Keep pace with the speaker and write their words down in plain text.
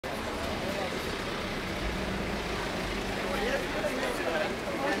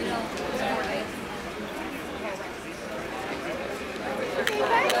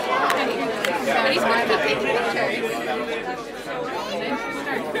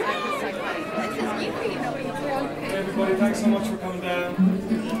Everybody, thanks so much for coming down.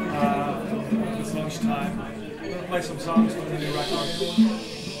 It's lunchtime. We're going to play some songs from the new record.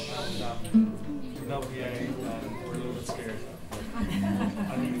 And no PA, we're a little bit scared. I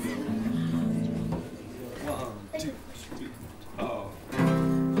need to do it. 1, 2, 3, oh.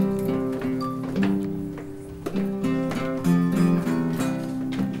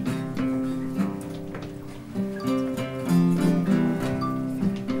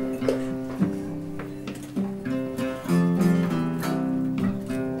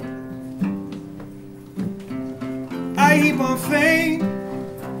 I heap on fame,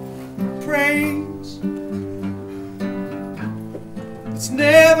 praise. It's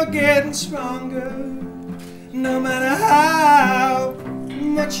never getting stronger, no matter how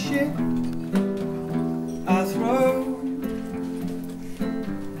much shit I throw.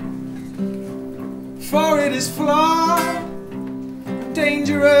 For it is flawed,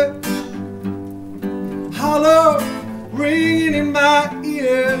 dangerous, hollow, ringing in my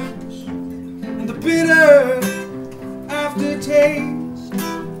ears, and the bitter aftertaste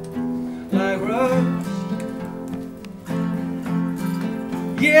like rust.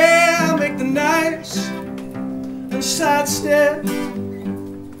 Yeah, I'll make the nice and sidestep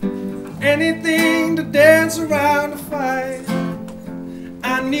anything to dance around the fight.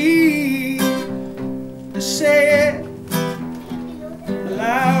 I need to say it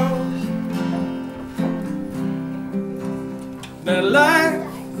aloud that life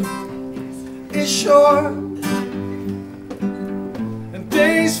is short,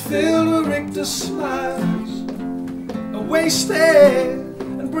 days filled with Richter smiles are wasted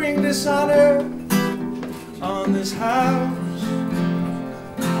and bring dishonor on this house.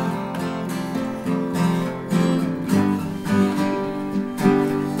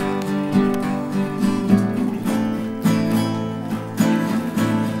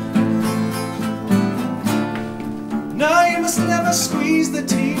 No, you must never squeeze the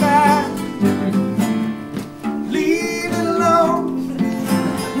tea back. Leave it alone.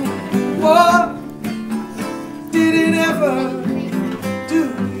 What did it ever do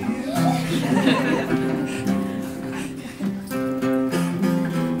to you?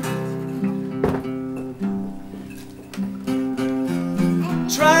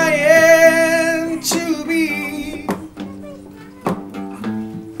 Trying to be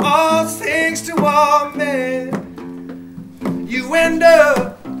all things to all men, you end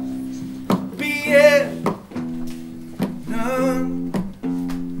up being none.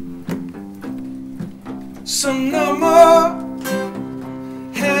 So no more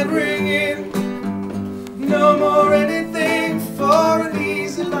hand-wringing, no more anything for an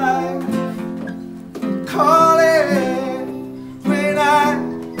easy life. Call it when I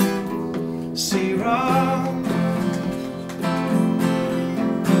see wrong.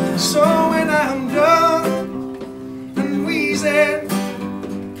 So when I'm done and wheezing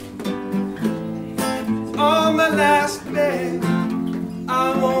on my last day,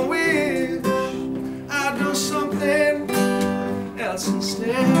 I won't wish I'd do something else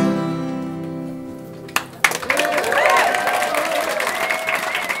instead.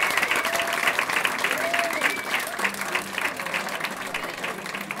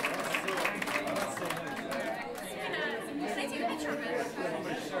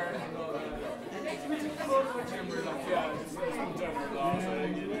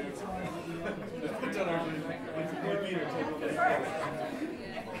 Yeah,